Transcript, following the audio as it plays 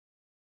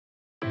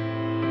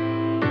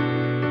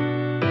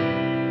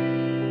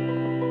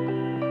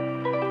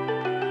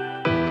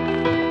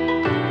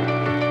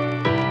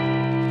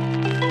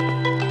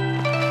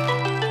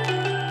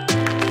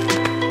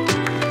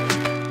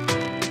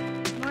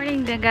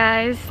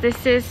guys,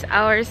 this is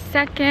our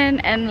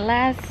second and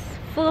last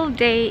full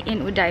day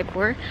in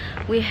Udaipur.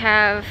 We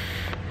have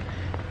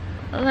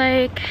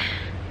like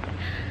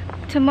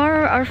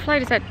tomorrow our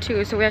flight is at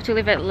 2, so we have to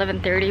leave at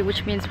 11:30,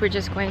 which means we're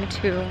just going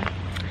to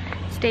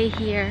stay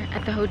here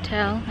at the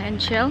hotel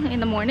and chill in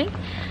the morning.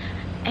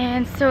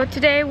 And so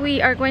today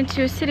we are going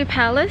to City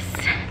Palace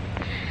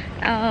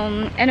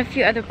and a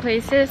few other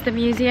places, the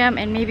museum,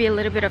 and maybe a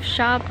little bit of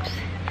shops.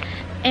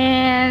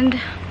 And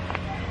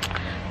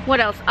what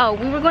else? Oh,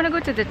 we were going to go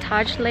to the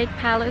Taj Lake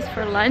Palace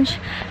for lunch,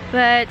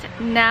 but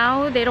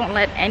now they don't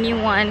let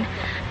anyone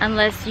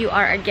unless you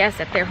are a guest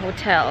at their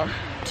hotel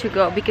to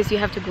go, because you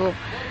have to go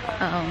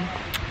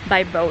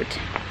by boat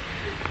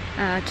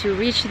to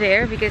reach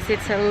there, because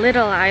it's a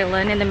little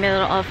island in the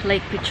middle of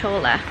Lake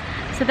Pichola.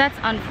 So that's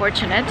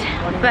unfortunate,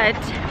 but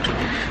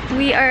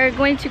we are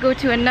going to go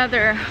to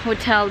another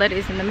hotel that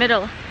is in the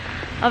middle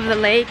of the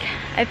lake,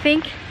 I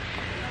think,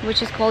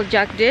 which is called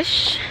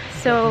Jagdish.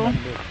 So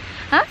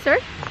sorry?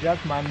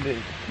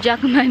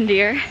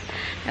 Jagmandir.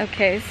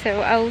 Okay,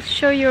 so I'll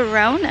show you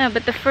around,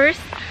 but the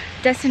first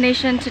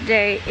destination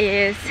today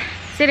is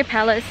City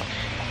Palace.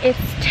 It's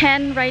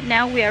 10 right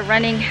now. We are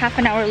running half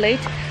an hour late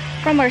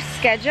from our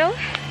schedule,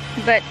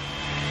 but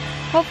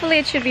hopefully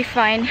it should be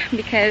fine,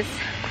 because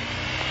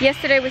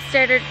yesterday we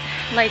started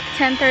like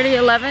 10:30,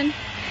 11,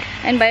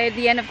 and by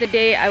the end of the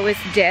day I was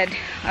dead.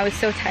 I was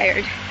so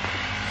tired.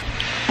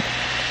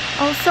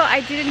 Also, I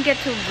didn't get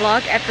to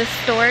vlog at the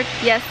store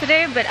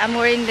yesterday, but I'm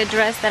wearing the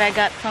dress that I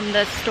got from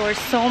the store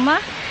Soma.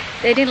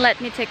 They didn't let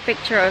me take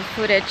picture of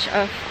footage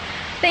of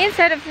the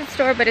inside of the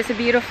store, but it's a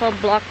beautiful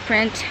block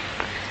print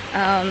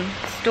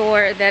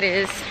store that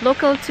is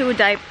local to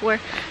Udaipur.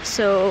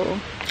 So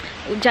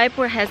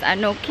Udaipur has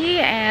Anoki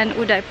and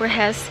Udaipur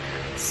has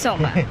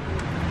Soma.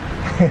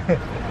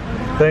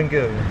 Thank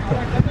you.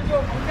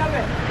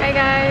 Hi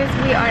guys,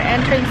 we are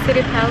entering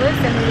City Palace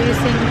and we're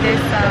using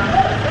this,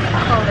 what do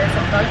you call this,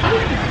 a buggy?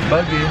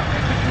 Buggy?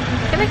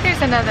 I feel like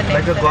there's another name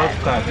like a for golf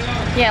that.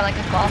 cart. Yeah, like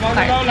a golf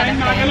cart kind of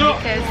thing,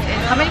 because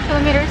how many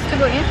kilometers to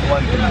go in?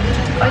 1 kilometer.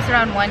 Oh, it's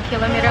around 1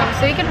 kilometer,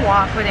 so you can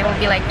walk, but it will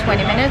be like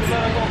 20 minutes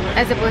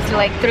as opposed to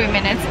like 3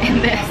 minutes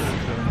in this.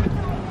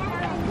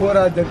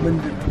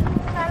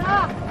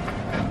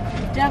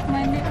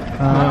 Jagmandir.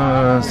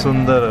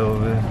 सुंदर है वो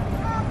भी.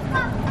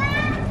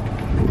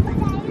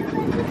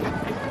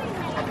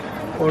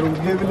 और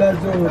उदय विलास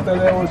जो hotel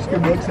है उसके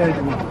back side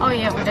में. Oh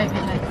yeah, Uday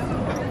Villas.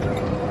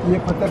 ये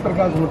फतेह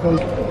प्रकाश hotel.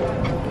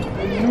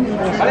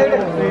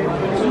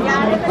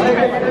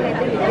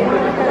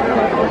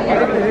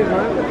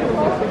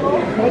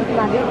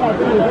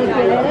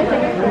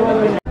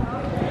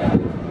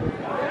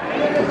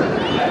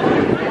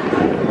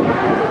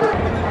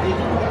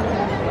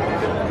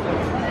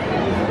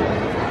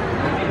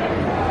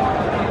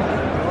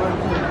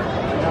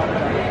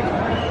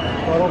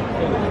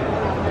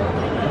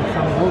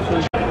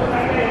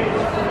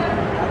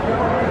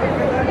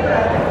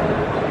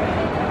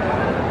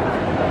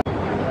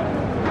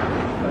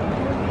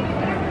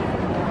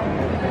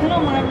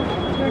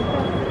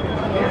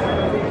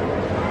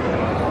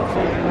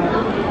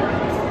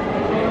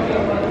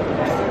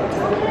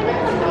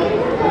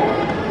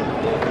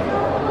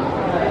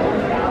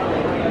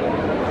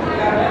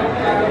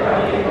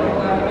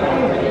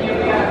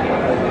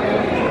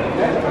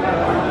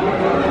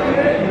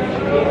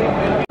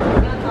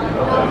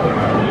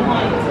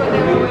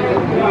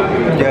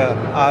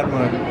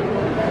 Armored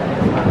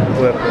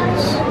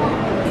weapons.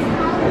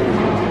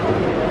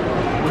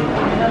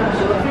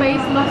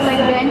 Place looks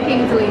like Ben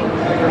Kingsley.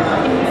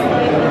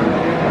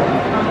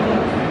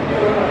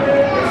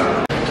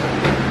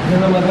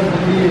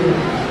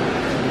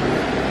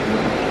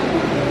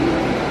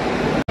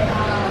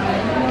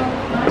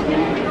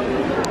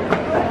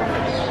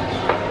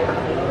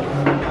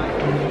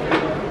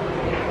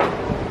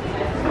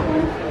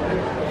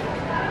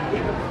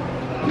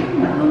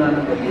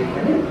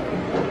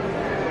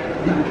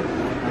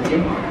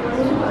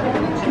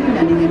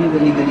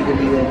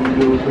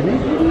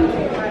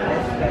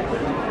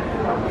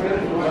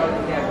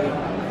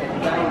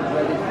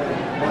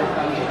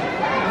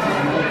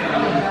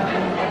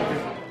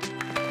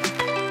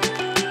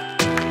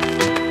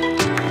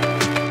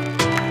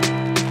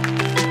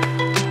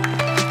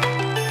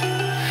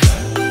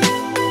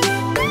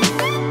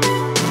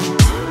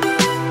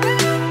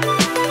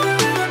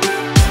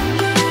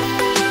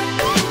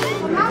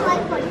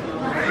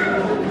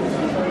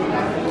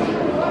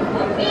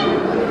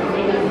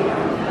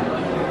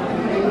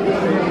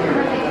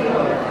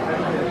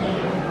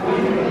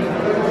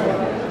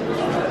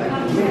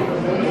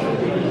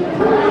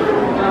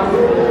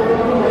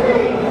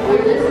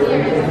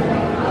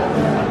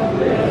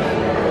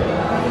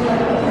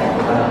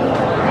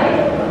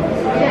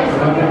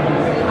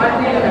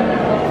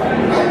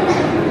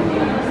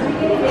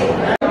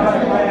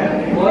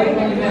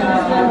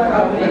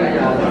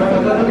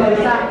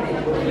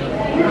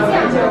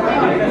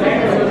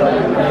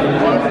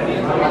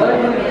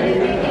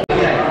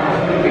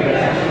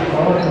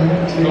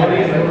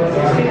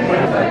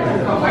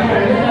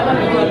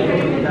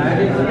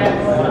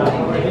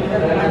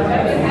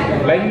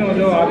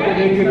 आपको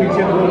देख के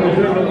पीछे दो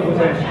दूसरे लोग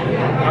घुसे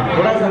आप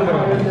थोड़ा सा अंदर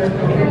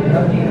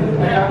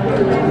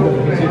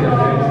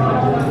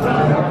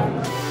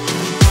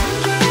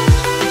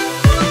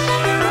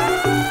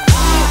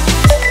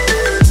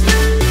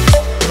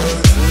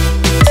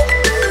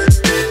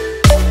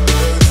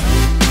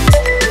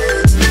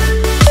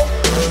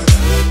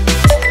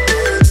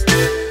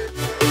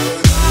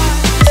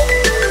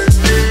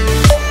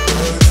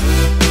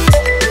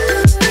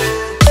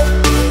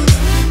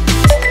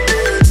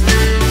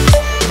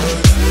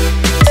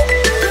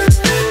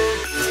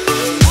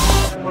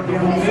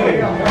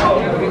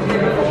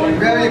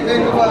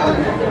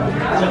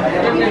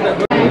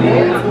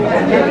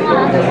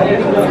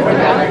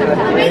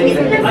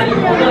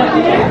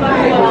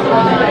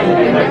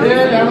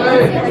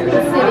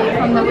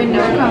from the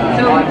window.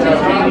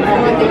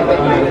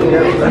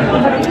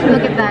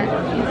 Look at that.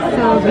 It's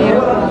so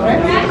beautiful.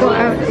 Go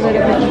out a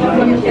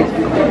little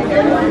bit.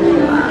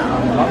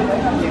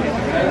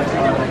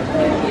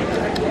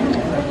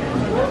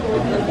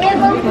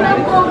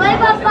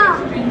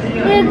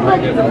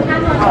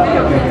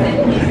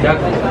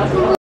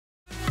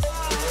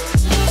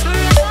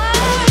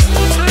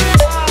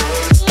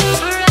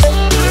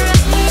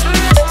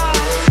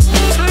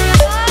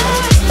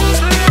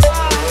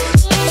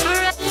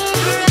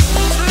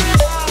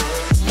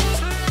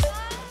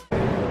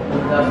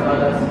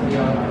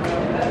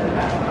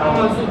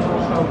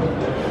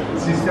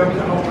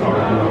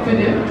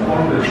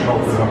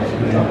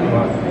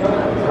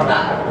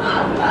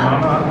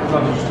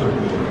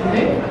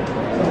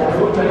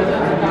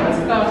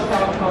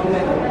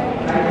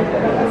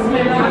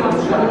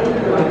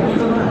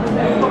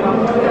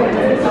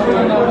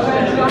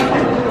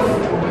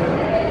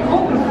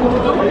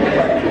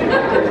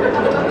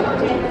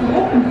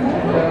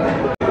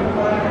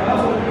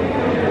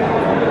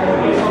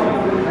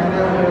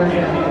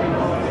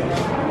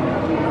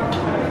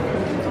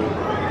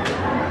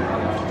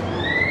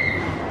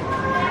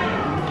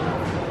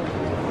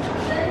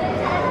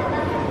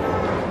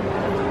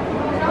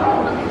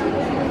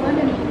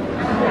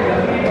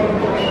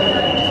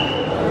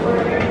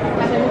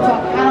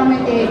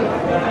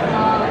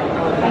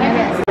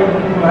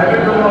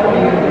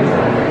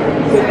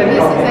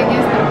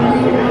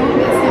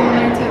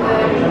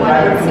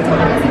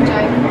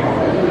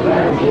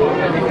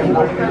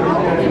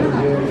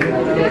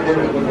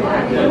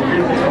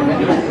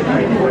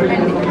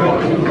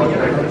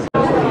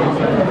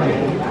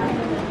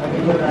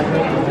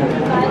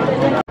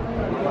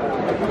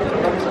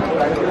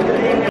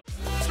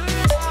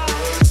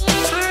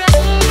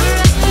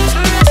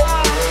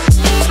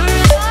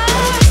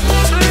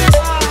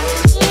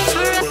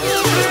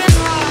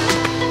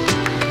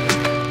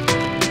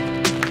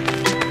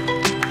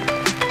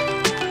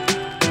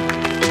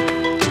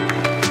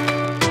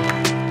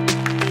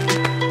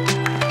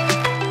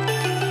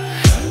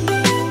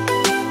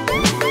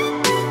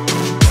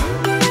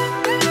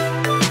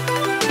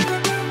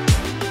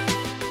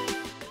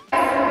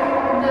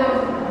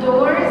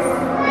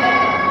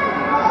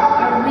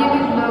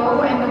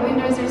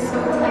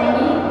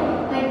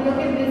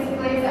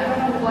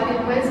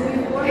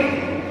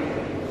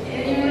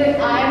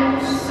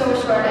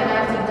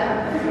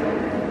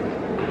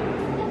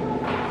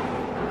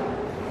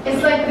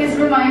 It's like this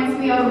reminds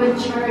me of a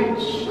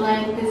church,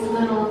 like this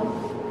little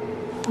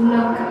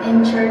nook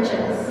in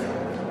churches.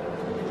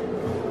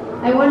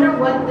 I wonder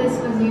what this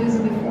was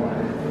used before.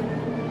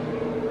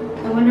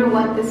 I wonder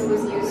what this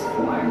was used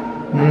for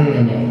back in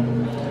the day.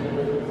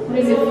 What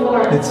is it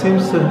for? It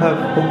seems to have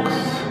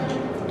hooks.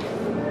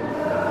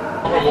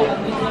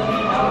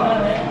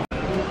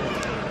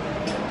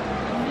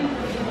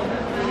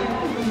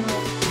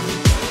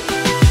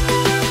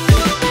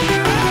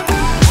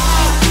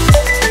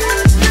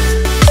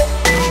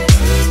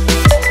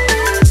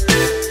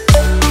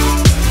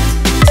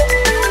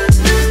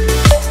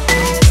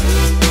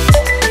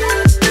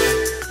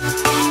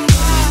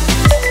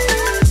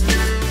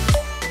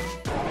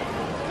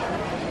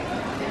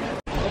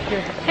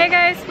 Hey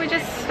guys, we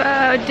just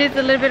did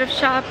a little bit of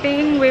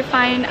shopping. We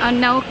find a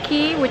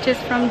Nauki, which is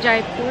from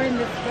Jaipur in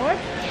this store.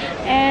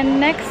 And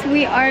next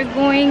we are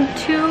going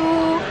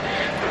to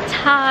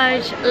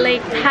Taj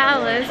Lake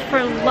Palace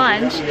for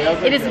lunch.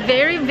 It is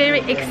very,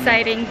 very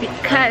exciting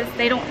because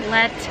they don't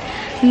let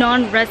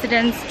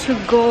non-residents to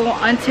go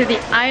onto the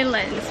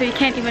island. So you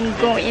can't even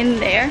go in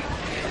there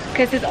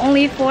because it's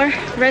only for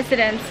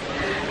residents.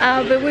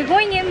 But we're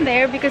going in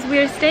there because we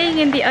are staying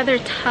in the other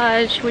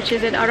Taj, which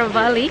is in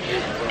Aravali,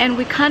 and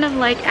we kind of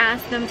like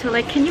asked them to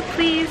like, can you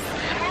please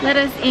let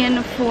us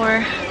in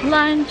for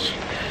lunch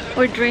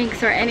or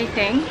drinks or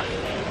anything?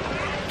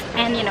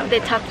 And you know, they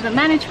talked to the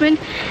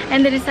management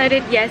and they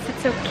decided yes,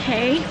 it's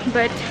okay,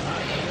 but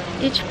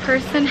each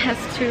person has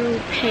to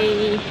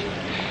pay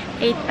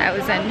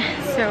 8,000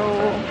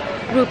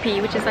 rupee,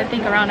 which is I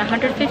think around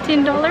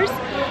 $115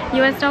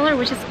 US dollar,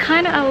 which is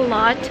kind of a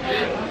lot,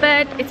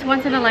 but it's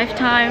once in a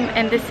lifetime.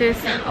 And this is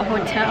a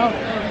hotel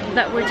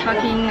that we're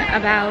talking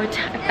about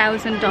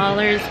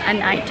 $1,000 a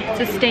night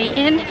to stay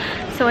in.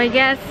 So I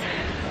guess